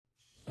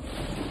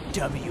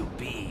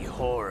WB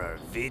Horror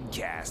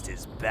Vidcast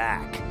is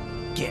back.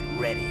 Get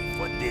ready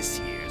for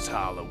this year's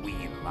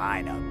Halloween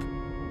lineup.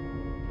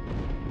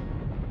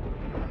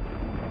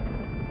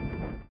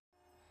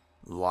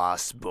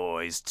 Lost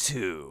Boys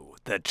 2: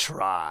 The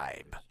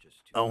Tribe.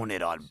 Own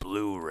it on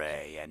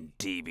Blu-ray and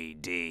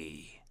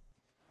DVD.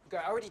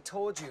 I already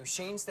told you,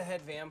 Shane's the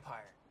head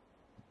vampire.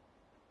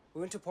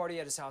 We went to a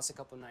party at his house a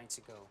couple nights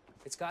ago.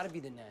 It's gotta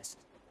be the Nest.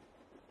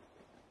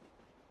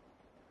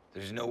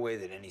 There's no way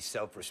that any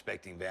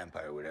self-respecting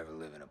vampire would ever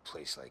live in a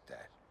place like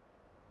that.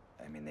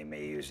 I mean, they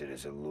may use it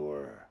as a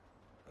lure,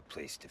 a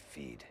place to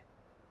feed.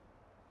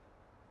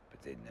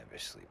 But they'd never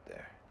sleep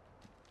there.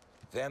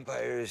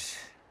 Vampires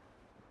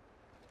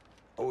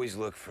always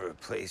look for a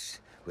place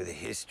with a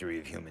history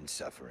of human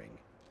suffering.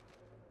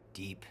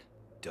 Deep,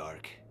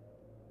 dark,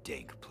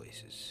 dank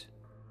places.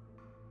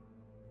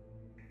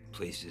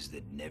 Places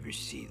that never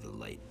see the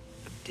light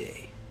of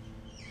day.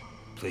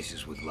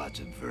 Places with lots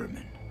of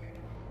vermin.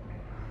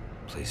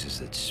 Places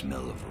that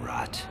smell of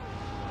rot,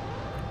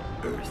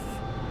 earth,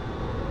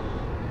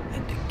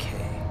 and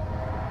decay.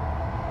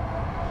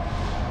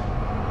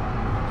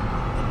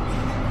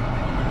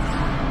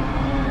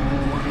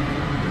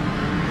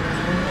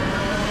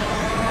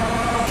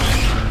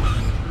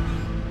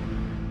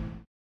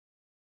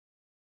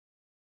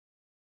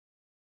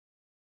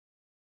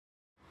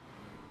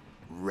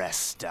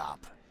 Rest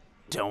Stop.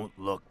 Don't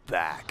look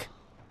back.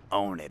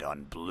 Own it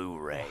on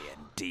Blu-ray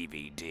and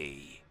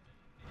DVD.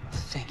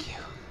 Thank you.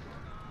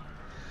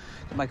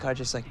 My car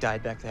just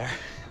died back there.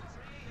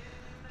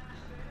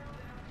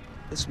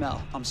 The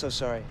smell. I'm so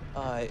sorry.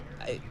 I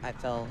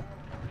fell.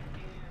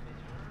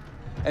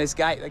 And this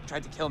guy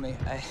tried to kill me.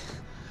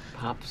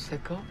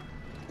 Popsicle?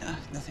 No,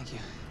 thank you.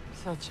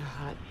 Such a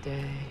hot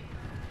day.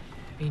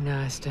 Be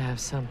nice to have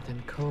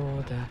something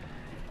cool to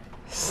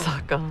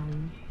suck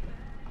on.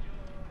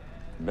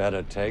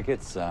 Better take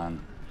it,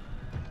 son.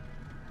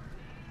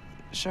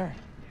 Sure.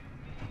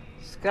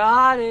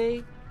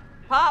 Scotty!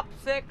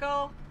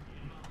 Popsicle!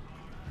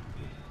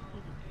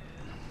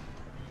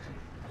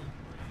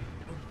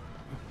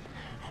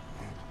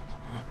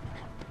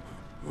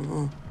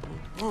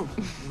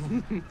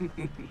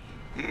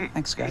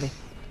 Thanks, Scotty.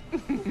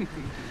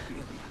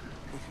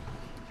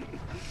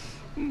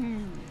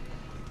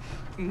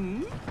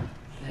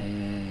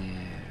 There.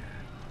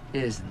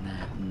 Isn't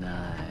that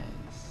nice?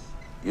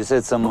 You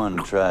said someone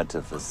tried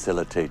to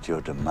facilitate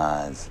your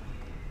demise.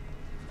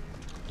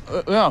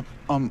 Yeah,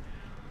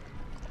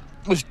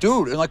 this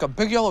dude in a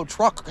big yellow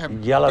truck.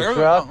 Yellow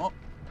truck?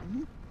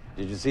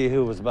 Did you see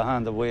who was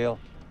behind the wheel?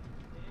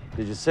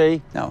 Did you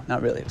see? No,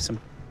 not really. It was some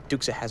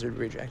Dukes of Hazzard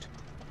reject.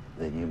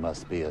 Then you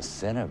must be a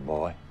sinner,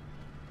 boy.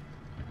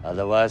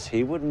 Otherwise,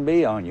 he wouldn't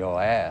be on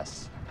your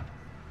ass.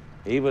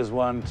 He was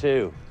one,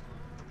 too.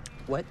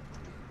 What?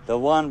 The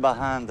one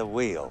behind the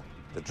wheel.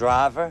 The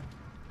driver?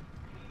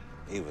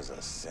 He was a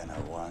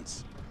sinner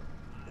once.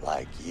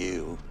 Like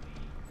you.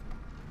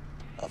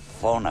 A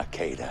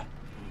fornicator.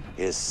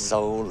 His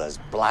soul as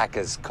black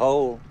as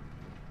coal.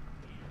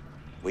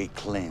 We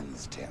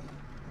cleansed him.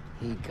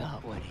 He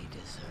got what he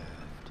deserved.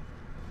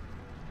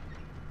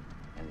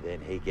 And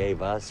then he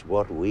gave us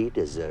what we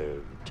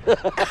deserved.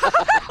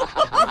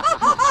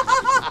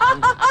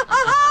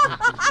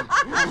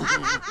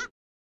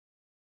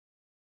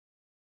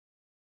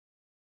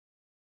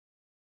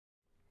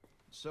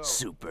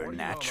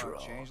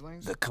 Supernatural.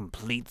 The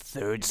complete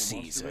third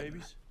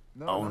season.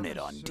 Own it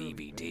on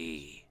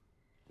DVD.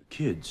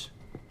 Kids.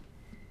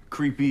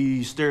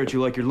 Creepy, stare at you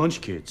like you're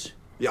lunch kids.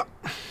 Yeah.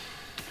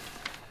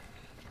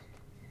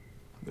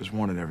 There's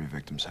one at every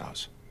victim's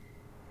house.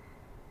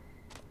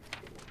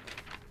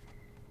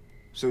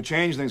 So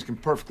changelings can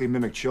perfectly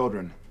mimic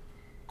children.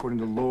 According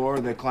to lore,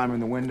 they climb in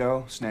the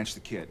window, snatch the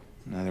kid.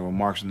 Now, there were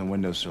marks on the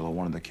windowsill of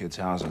one of the kids'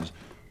 houses.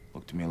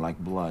 Looked to me like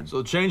blood. So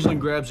the changeling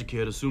grabs a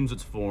kid, assumes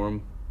it's for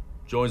him,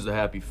 joins the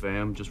happy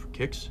fam just for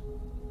kicks?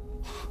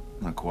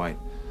 Not quite.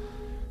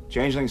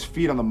 Changelings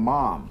feed on the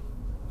mom,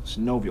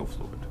 synovial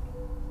fluid.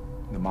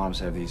 The moms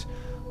have these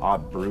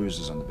odd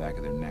bruises on the back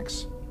of their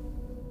necks.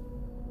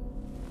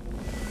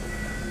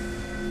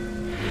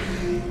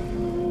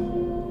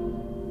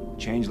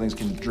 Changelings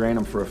can drain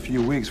them for a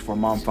few weeks before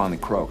mom finally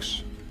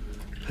croaks.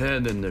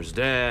 And then there's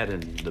dad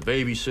and the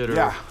babysitter.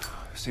 Yeah.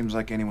 Seems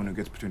like anyone who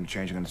gets between a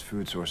changeling and its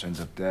food source ends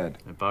up dead.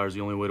 And fire's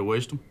the only way to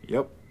waste them?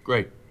 Yep.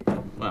 Great.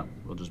 Well,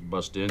 we'll just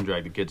bust in,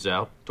 drag the kids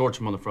out, torch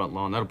them on the front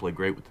lawn. That'll play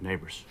great with the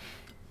neighbors.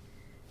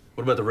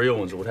 What about the real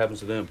ones? What happens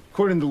to them?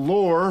 According to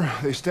lore,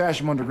 they stash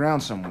them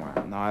underground somewhere.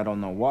 Now, I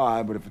don't know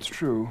why, but if it's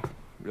true,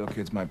 real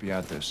kids might be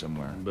out there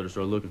somewhere. Better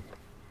start looking.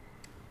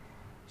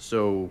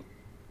 So,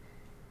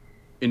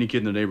 any kid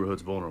in the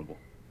neighborhood's vulnerable.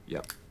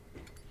 Yep.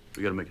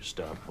 We gotta make a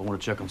stop. I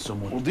want to check on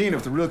someone. Well, Dean,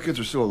 if the real kids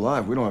are still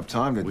alive, we don't have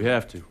time to... We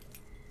have to.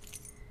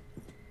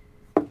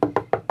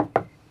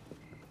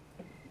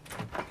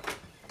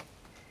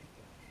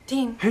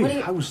 Dean, Hey, what are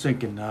you... I was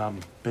thinking,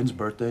 Ben's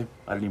birthday.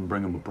 I didn't even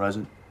bring him a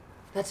present.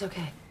 That's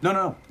okay.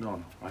 No.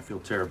 I feel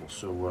terrible.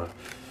 So,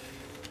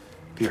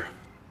 here.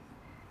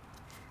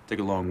 Take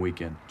a long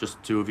weekend. Just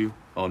the two of you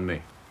on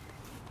me.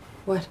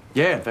 What?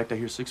 Yeah, in fact, I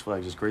hear Six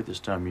Flags is great this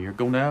time of year.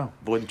 Go now.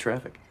 Avoid the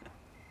traffic.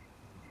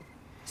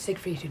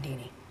 Siegfried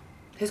Houdini.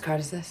 Whose card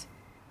is this?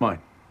 Mine.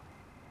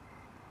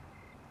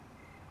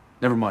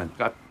 Never mind.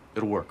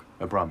 It'll work.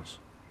 I promise.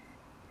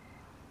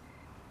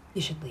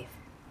 You should leave.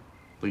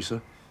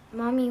 Lisa?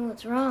 Mommy,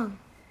 what's wrong?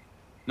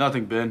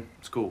 Nothing, Ben.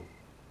 It's cool.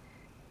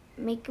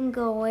 Make him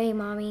go away,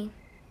 Mommy.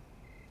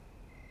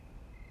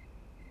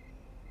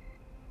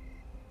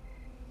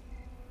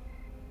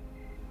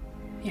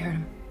 You heard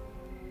him.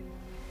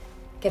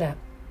 Get out.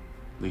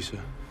 Lisa?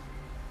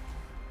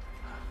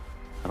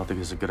 I don't think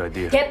this is a good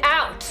idea. Get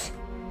out!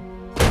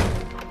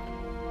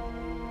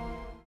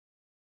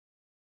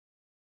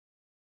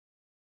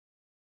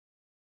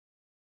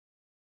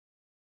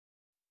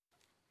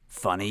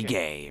 Funny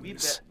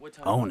Games.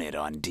 Own it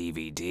on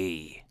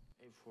DVD.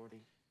 8:40.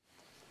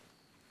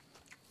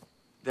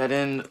 That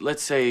in,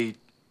 let's say,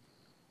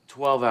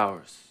 12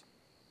 hours,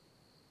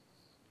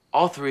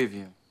 all three of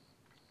you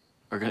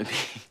are gonna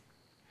be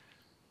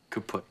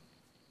kaput.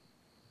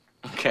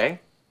 Okay?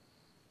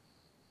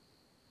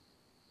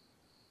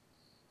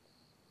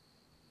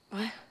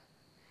 What?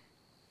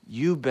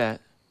 You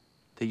bet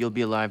that you'll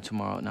be alive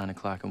tomorrow at 9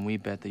 o'clock, and we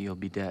bet that you'll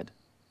be dead.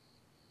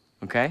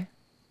 Okay?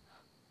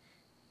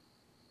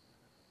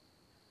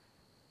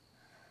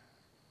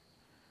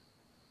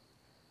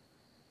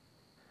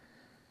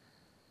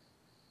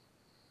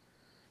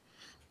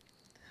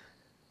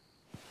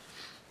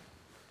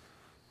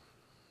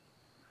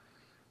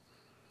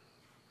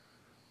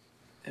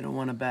 They don't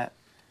want to bet.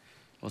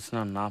 Well, it's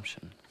not an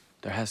option.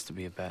 There has to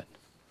be a bet.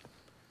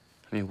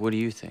 I mean, what do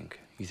you think?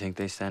 You think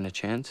they stand a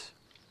chance?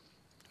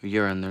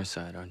 You're on their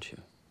side, aren't you?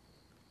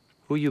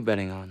 Who are you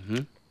betting on,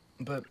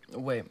 hmm? But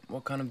wait,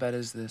 what kind of bet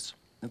is this?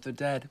 If they're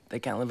dead, they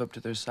can't live up to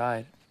their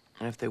side.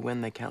 And if they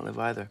win, they can't live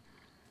either.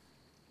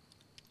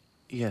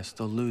 Yes,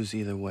 they'll lose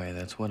either way.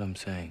 That's what I'm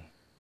saying.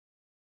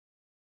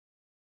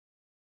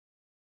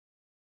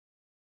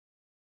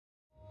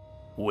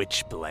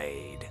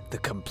 Witchblade, the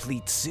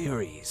complete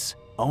series.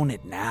 Own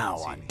it now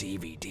on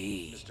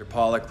DVD. Mr.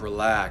 Pollock,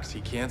 relax. He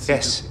can't see.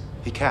 Yes,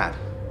 he can.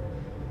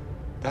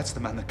 That's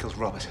the man that killed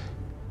Robert.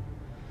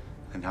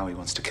 And now he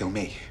wants to kill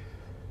me.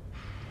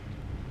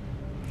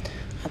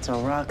 That's a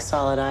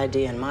rock-solid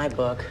idea in my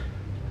book.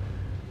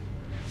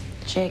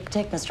 Jake,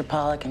 take Mr.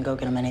 Pollock and go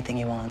get him anything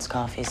he wants.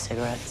 Coffee,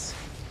 cigarettes.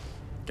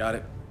 Got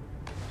it.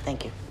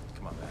 Thank you.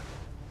 Come on, man.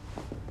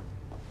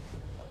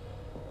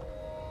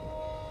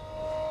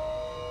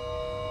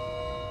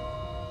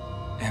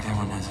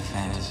 Everyone has a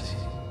fantasy.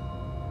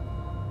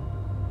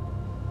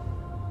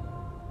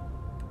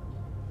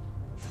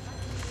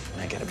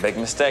 Make it a big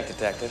mistake,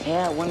 Detective.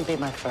 Yeah, it wouldn't be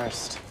my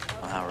first.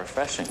 Well, how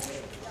refreshing.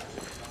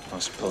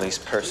 Most police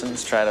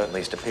persons try to at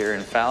least appear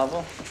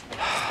infallible.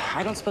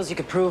 I don't suppose you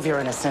could prove your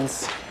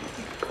innocence.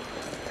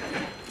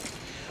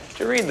 Did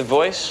you read The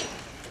Voice?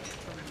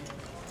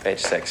 Page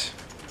 6.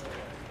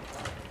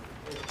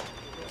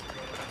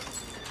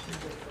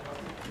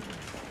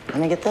 Let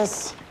me get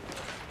this.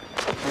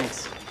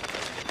 Thanks.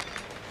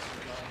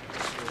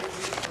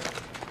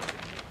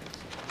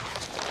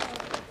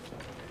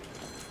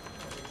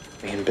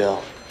 Me and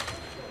Bill.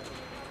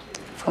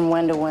 From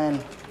when to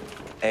when?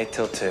 8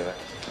 till 2.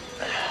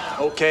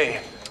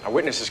 Okay. Our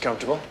witness is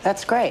comfortable.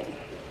 That's great.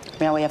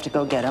 Now we have to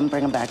go get him,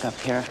 bring him back up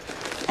here,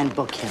 and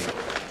book him.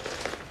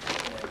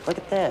 Look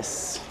at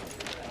this.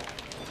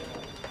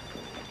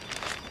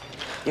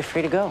 You're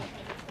free to go.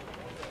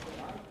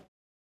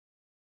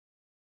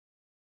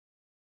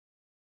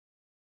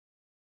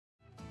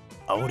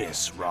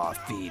 Otis Raw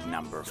Feed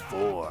number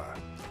 4.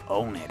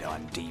 Own it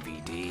on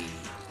DVD.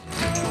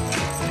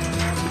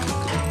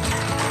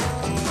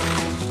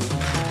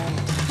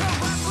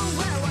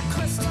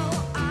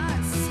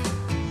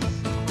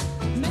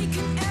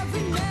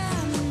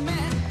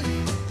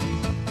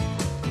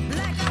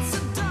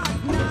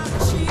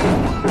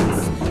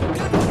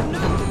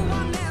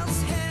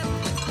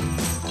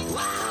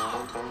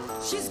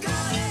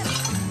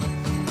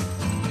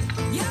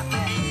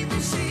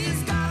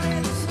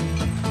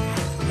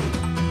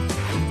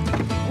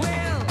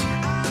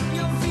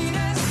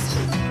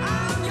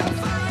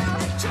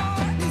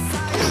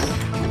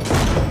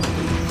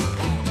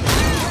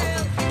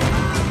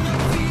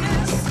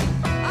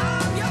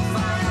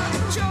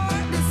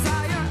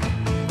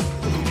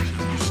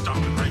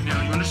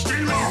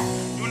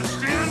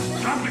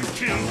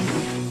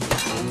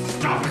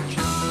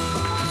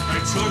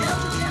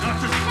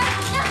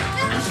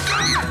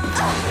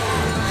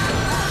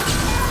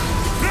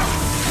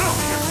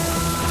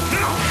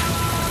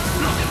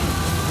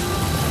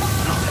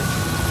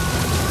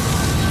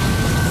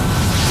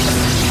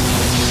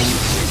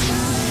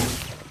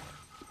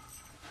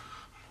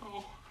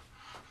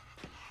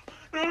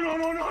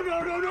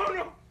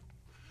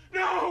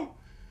 No!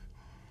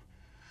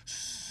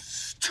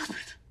 Stupid!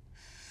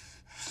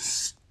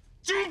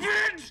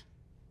 Stupid!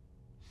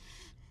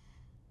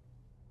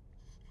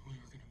 We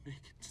were gonna make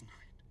it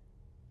tonight.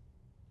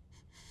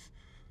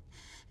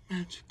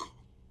 Magical.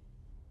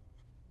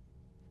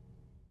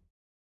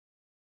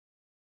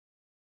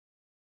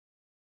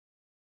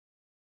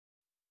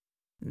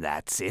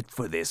 That's it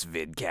for this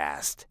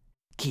vidcast.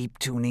 Keep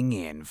tuning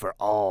in for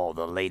all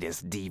the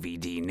latest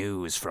DVD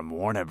news from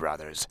Warner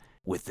Brothers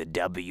with the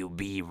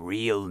WB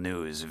Real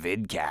News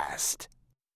vidcast.